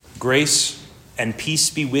Grace and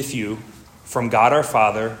peace be with you from God our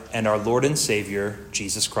Father and our Lord and Savior,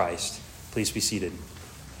 Jesus Christ. Please be seated.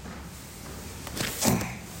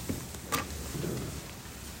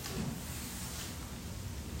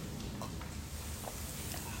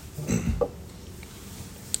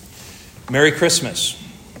 Merry Christmas.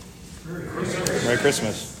 Merry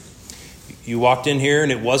Christmas. You walked in here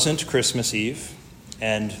and it wasn't Christmas Eve,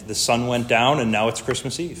 and the sun went down and now it's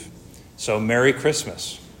Christmas Eve. So Merry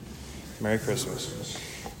Christmas. Merry Christmas.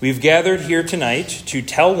 We've gathered here tonight to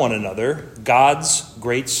tell one another God's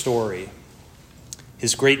great story,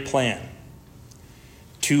 his great plan,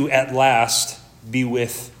 to at last be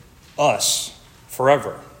with us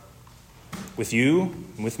forever, with you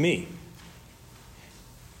and with me.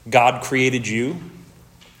 God created you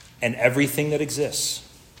and everything that exists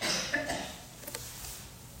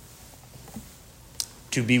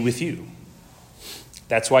to be with you.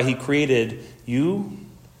 That's why he created you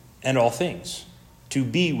and all things, to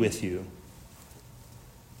be with you.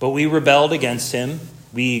 But we rebelled against him.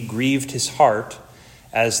 We grieved his heart,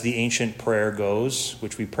 as the ancient prayer goes,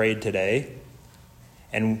 which we prayed today,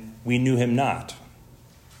 and we knew him not.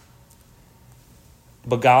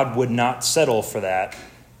 But God would not settle for that.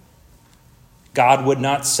 God would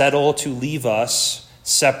not settle to leave us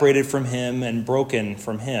separated from him and broken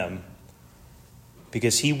from him,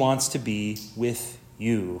 because he wants to be with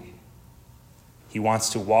you. He wants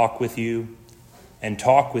to walk with you and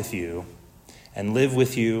talk with you and live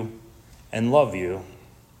with you and love you.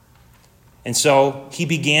 And so he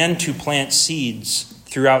began to plant seeds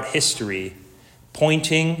throughout history,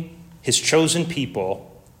 pointing his chosen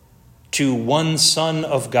people to one Son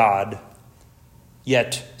of God,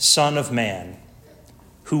 yet Son of Man,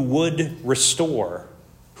 who would restore,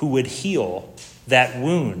 who would heal that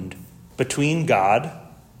wound between God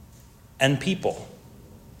and people,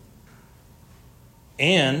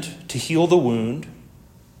 and to heal the wound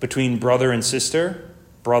between brother and sister,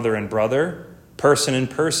 brother and brother, person and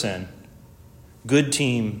person, good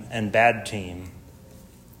team and bad team.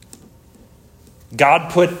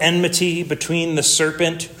 God put enmity between the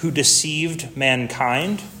serpent who deceived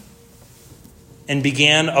mankind and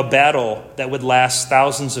began a battle that would last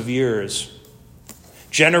thousands of years,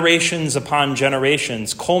 generations upon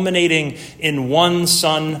generations, culminating in one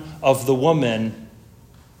son of the woman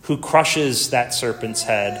who crushes that serpent's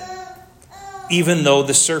head, even though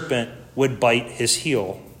the serpent would bite his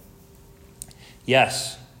heel.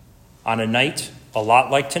 Yes, on a night a lot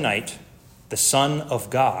like tonight, the Son of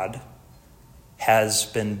God has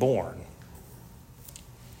been born.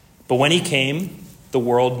 But when he came, the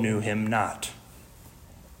world knew him not.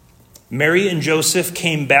 Mary and Joseph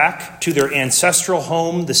came back to their ancestral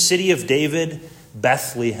home, the city of David,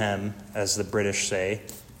 Bethlehem, as the British say,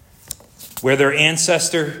 where their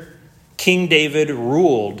ancestor, King David,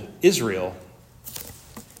 ruled Israel.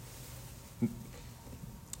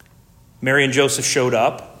 Mary and Joseph showed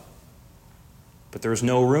up, but there was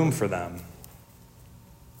no room for them.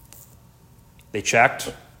 They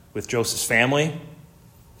checked with Joseph's family.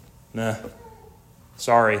 Nah,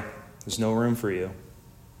 sorry, there's no room for you.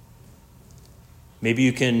 Maybe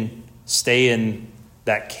you can stay in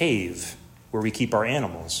that cave where we keep our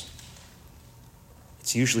animals.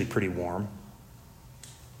 It's usually pretty warm.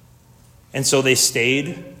 And so they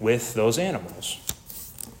stayed with those animals.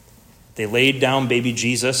 They laid down baby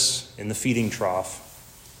Jesus in the feeding trough.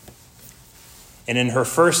 And in her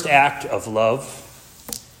first act of love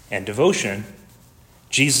and devotion,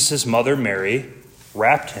 Jesus' mother Mary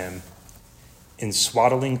wrapped him in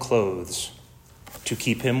swaddling clothes to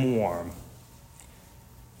keep him warm.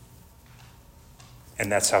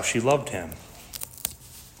 And that's how she loved him,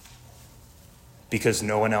 because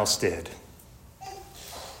no one else did.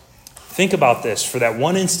 Think about this. For that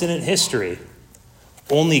one instant in history,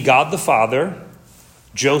 only God the Father,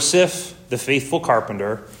 Joseph, the faithful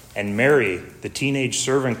carpenter, and Mary, the teenage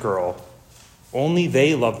servant girl, only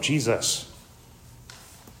they loved Jesus.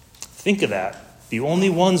 Think of that. The only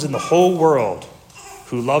ones in the whole world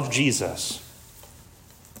who loved Jesus.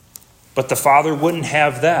 But the Father wouldn't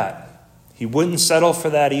have that. He wouldn't settle for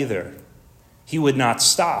that either. He would not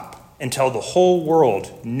stop until the whole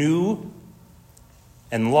world knew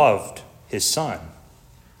and loved his Son.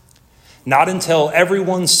 Not until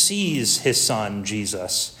everyone sees his Son,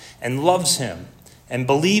 Jesus, and loves him and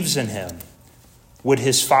believes in him would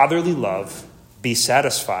his fatherly love be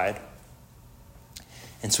satisfied.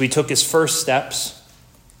 And so he took his first steps,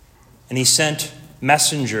 and he sent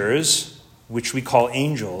messengers, which we call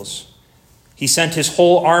angels. He sent his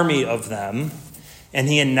whole army of them, and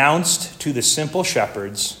he announced to the simple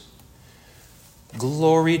shepherds,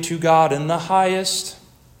 "Glory to God in the highest,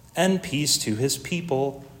 and peace to his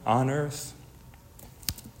people on earth?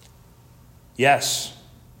 Yes,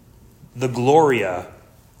 the Gloria,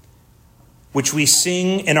 which we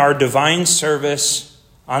sing in our divine service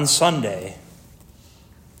on Sunday,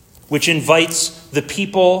 which invites the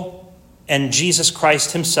people and Jesus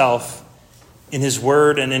Christ himself in his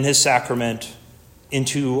word and in his sacrament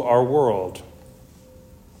into our world.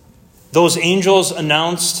 Those angels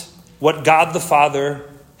announced what God the Father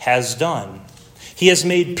has done. He has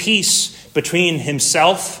made peace between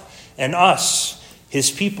himself and us, his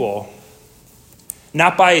people,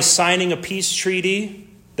 not by signing a peace treaty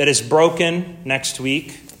that is broken next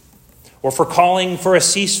week, or for calling for a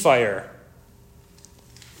ceasefire,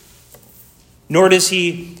 nor does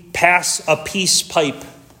he pass a peace pipe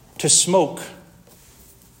to smoke,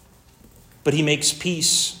 but he makes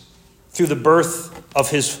peace through the birth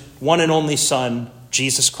of his one and only Son,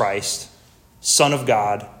 Jesus Christ, Son of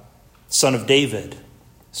God, Son of David,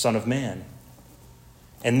 Son of Man.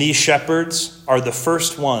 And these shepherds are the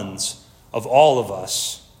first ones of all of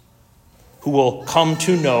us who will come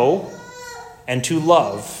to know and to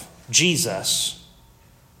love Jesus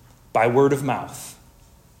by word of mouth.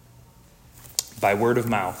 By word of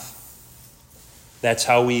mouth. That's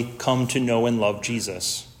how we come to know and love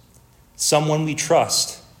Jesus. Someone we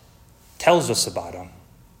trust tells us about him.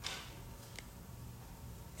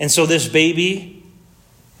 And so this baby,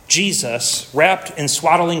 Jesus, wrapped in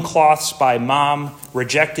swaddling cloths by mom,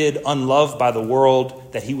 rejected, unloved by the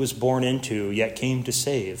world that he was born into, yet came to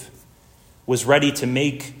save, was ready to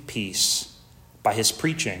make peace by his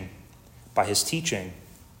preaching, by his teaching,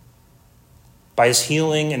 by his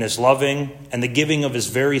healing and his loving and the giving of his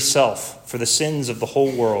very self for the sins of the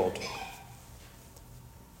whole world,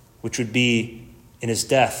 which would be in his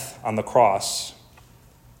death on the cross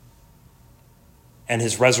and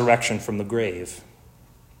his resurrection from the grave,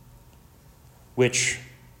 which,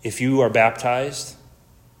 if you are baptized,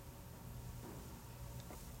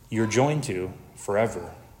 you're joined to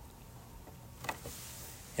forever.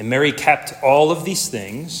 And Mary kept all of these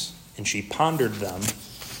things, and she pondered them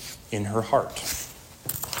in her heart.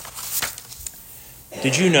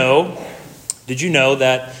 Did you know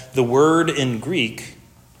that the word in Greek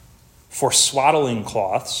for swaddling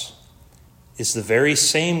cloths is the very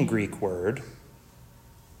same Greek word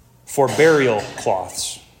for burial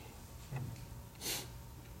cloths?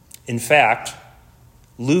 In fact,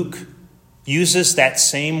 Luke uses that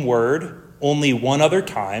same word only one other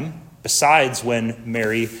time, besides when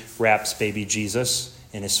Mary wraps baby Jesus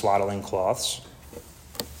in his swaddling cloths.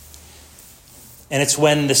 And it's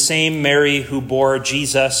when the same Mary who bore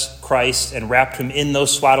Jesus Christ and wrapped him in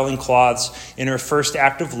those swaddling cloths in her first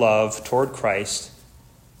act of love toward Christ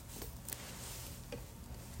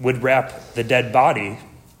would wrap the dead body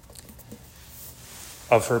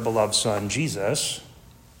of her beloved son Jesus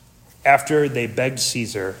after they begged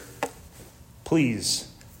Caesar,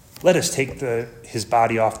 please, let us take his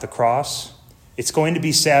body off the cross. It's going to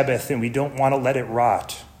be Sabbath, and we don't want to let it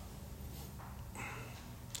rot.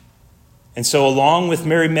 And so along with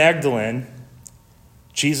Mary Magdalene,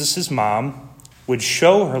 Jesus' mom would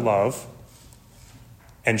show her love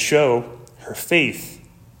and show her faith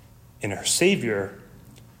in her Savior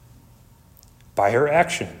by her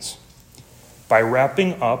actions, by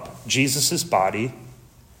wrapping up Jesus' body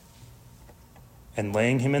and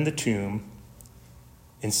laying him in the tomb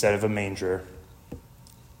instead of a manger.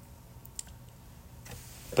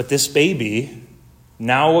 But this baby,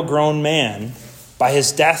 now a grown man, by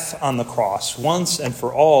his death on the cross, once and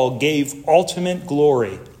for all, gave ultimate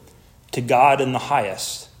glory to God in the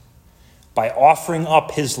highest by offering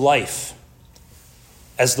up his life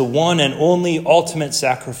as the one and only ultimate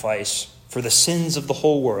sacrifice for the sins of the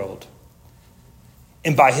whole world.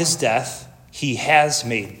 And by his death, he has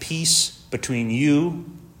made peace between you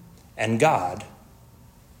and God,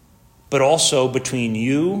 but also between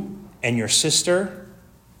you and your sister,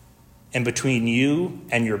 and between you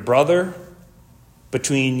and your brother,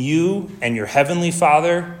 between you and your heavenly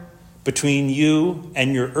Father, between you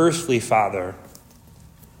and your earthly father.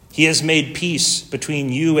 He has made peace between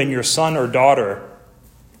you and your son or daughter,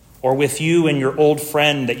 or with you and your old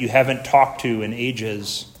friend that you haven't talked to in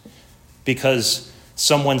ages because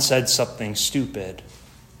someone said something stupid.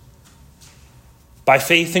 By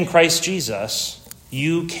faith in Christ Jesus,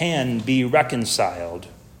 you can be reconciled.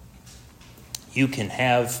 You can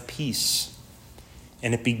have peace.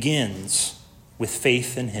 And it begins with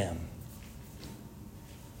faith in him.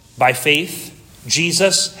 By faith,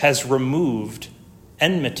 Jesus has removed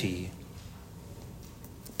enmity.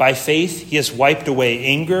 By faith, he has wiped away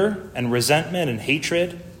anger and resentment and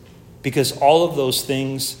hatred, because all of those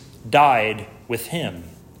things died with him,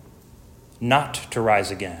 not to rise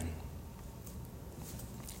again.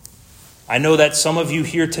 I know that some of you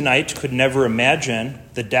here tonight could never imagine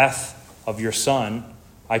the death of your son.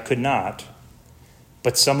 I could not.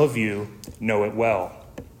 But some of you know it well.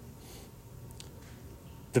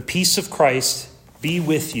 The peace of Christ be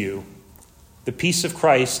with you. The peace of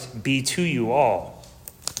Christ be to you all.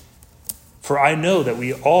 For I know that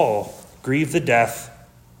we all grieve the death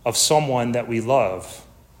of someone that we love.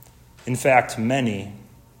 In fact, many.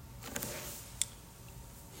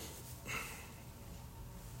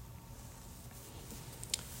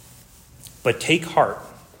 But take heart,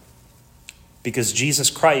 because Jesus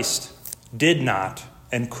Christ did not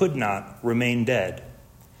and could not remain dead.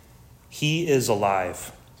 He is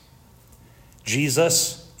alive.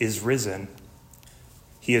 Jesus is risen.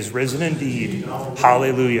 He is risen indeed.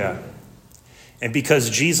 Hallelujah. And because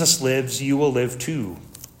Jesus lives, you will live too.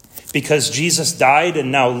 Because Jesus died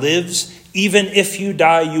and now lives, even if you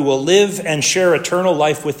die, you will live and share eternal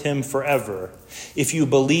life with him forever. If you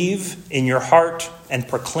believe in your heart and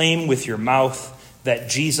proclaim with your mouth that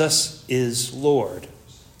Jesus is Lord.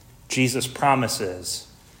 Jesus promises.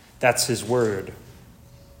 That's his word.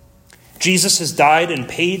 Jesus has died and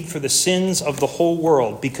paid for the sins of the whole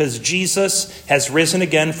world. Because Jesus has risen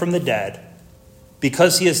again from the dead,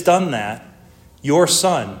 because he has done that, your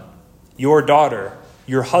son, your daughter,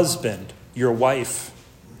 your husband, your wife,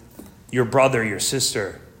 your brother, your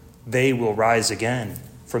sister, they will rise again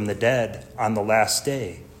from the dead on the last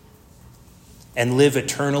day and live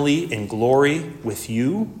eternally in glory with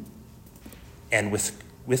you and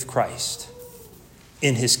with Christ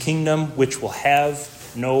in his kingdom, which will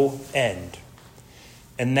have no end.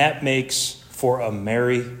 And that makes for a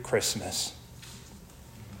Merry Christmas.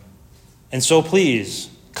 And so please,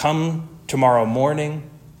 come tomorrow morning,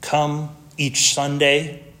 come each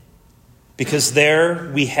Sunday, because there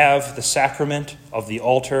we have the sacrament of the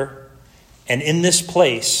altar. And in this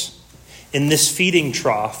place, in this feeding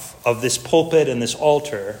trough of this pulpit and this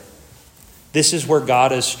altar, this is where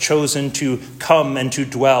God has chosen to come and to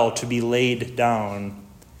dwell, to be laid down.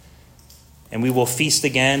 And we will feast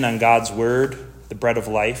again on God's word, the bread of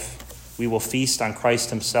life. We will feast on Christ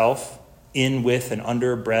himself, in, with, and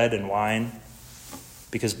under bread and wine.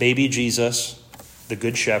 Because baby Jesus, the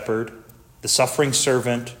good shepherd, the suffering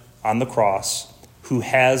servant on the cross, who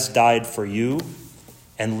has died for you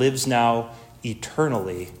and lives now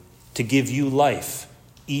eternally to give you life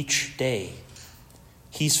each day.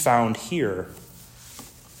 He's found here.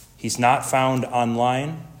 He's not found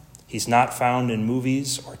online. He's not found in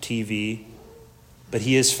movies or TV, but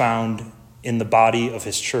he is found in the body of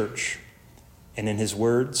his church and in his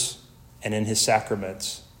words and in his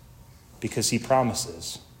sacraments, because he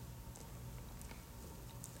promises,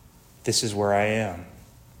 this is where I am.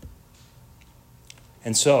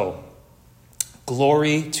 And so,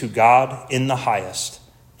 glory to God in the highest,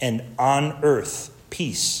 and on earth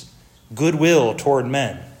peace, goodwill toward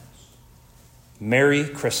men. Merry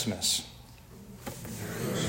Christmas.